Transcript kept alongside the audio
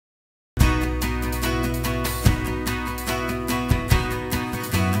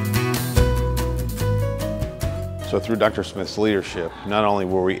So through Dr. Smith's leadership, not only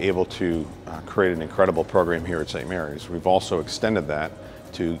were we able to create an incredible program here at St. Mary's, we've also extended that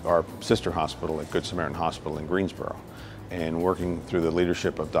to our sister hospital at Good Samaritan Hospital in Greensboro. And working through the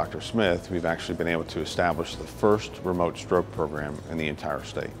leadership of Dr. Smith, we've actually been able to establish the first remote stroke program in the entire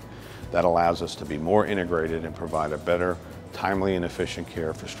state. That allows us to be more integrated and provide a better, timely and efficient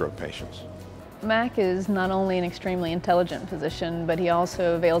care for stroke patients. Mac is not only an extremely intelligent physician, but he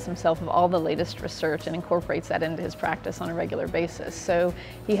also avails himself of all the latest research and incorporates that into his practice on a regular basis. So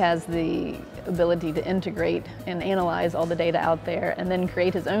he has the ability to integrate and analyze all the data out there and then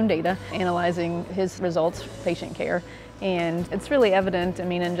create his own data, analyzing his results for patient care. And it's really evident, I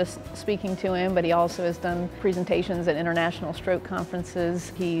mean, in just speaking to him, but he also has done presentations at international stroke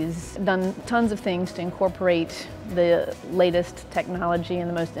conferences. He's done tons of things to incorporate the latest technology and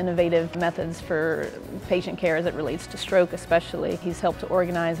the most innovative methods for patient care as it relates to stroke especially. He's helped to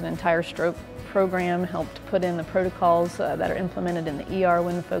organize an entire stroke program, helped put in the protocols that are implemented in the ER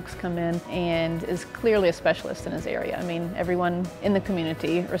when the folks come in, and is clearly a specialist in his area. I mean, everyone in the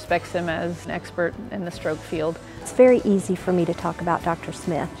community respects him as an expert in the stroke field. It's very easy for me to talk about Dr.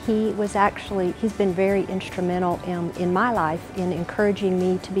 Smith. He's been very instrumental in my life in encouraging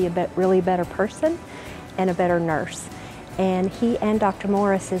me to be a really better person and a better nurse. And he and Dr.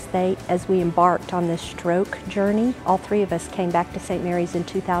 Morris, as we embarked on this stroke journey, all three of us came back to St. Mary's in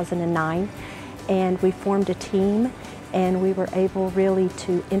 2009, and we formed a team, and we were able really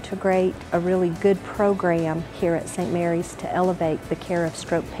to integrate a really good program here at St. Mary's to elevate the care of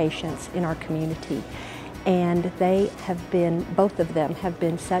stroke patients in our community. And both of them have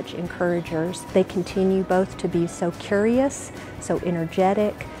been such encouragers. They continue both to be so curious, so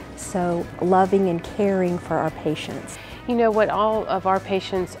energetic, so loving and caring for our patients. You know, what all of our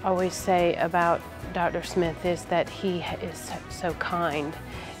patients always say about Dr. Smith is that he is so kind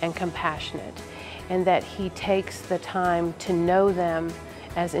and compassionate, and that he takes the time to know them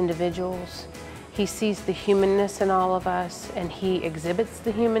as individuals. He sees the humanness in all of us, and he exhibits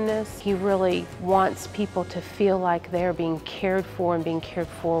the humanness. He really wants people to feel like they're being cared for and being cared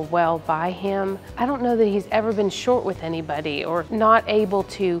for well by him. I don't know that he's ever been short with anybody or not able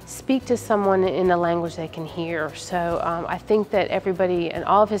to speak to someone in a language they can hear. So I think that everybody and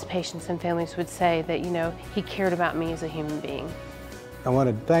all of his patients and families would say that, you know, he cared about me as a human being. I want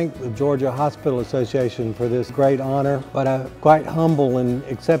to thank the Georgia Hospital Association for this great honor, but I'm quite humble in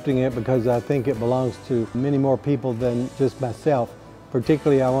accepting it because I think it belongs to many more people than just myself.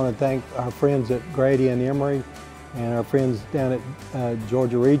 Particularly, I want to thank our friends at Grady and Emory and our friends down at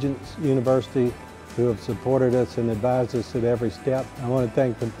Georgia Regents University who have supported us and advised us at every step. I want to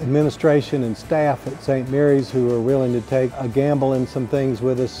thank the administration and staff at St. Mary's who are willing to take a gamble in some things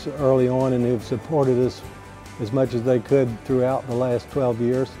with us early on and who've supported us as much as they could throughout the last 12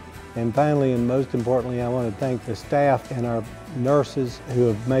 years. And finally, and most importantly, I want to thank the staff and our nurses who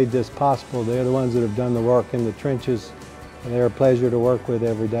have made this possible. They're the ones that have done the work in the trenches. They're a pleasure to work with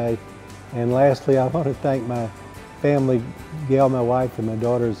every day. And lastly, I want to thank my family, Gail, my wife, and my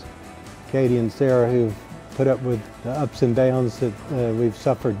daughters, Katie and Sarah, who've put up with the ups and downs that we've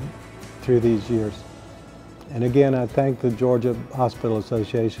suffered through these years. And again, I thank the Georgia Hospital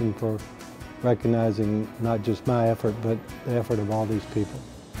Association for recognizing not just my effort, but the effort of all these people.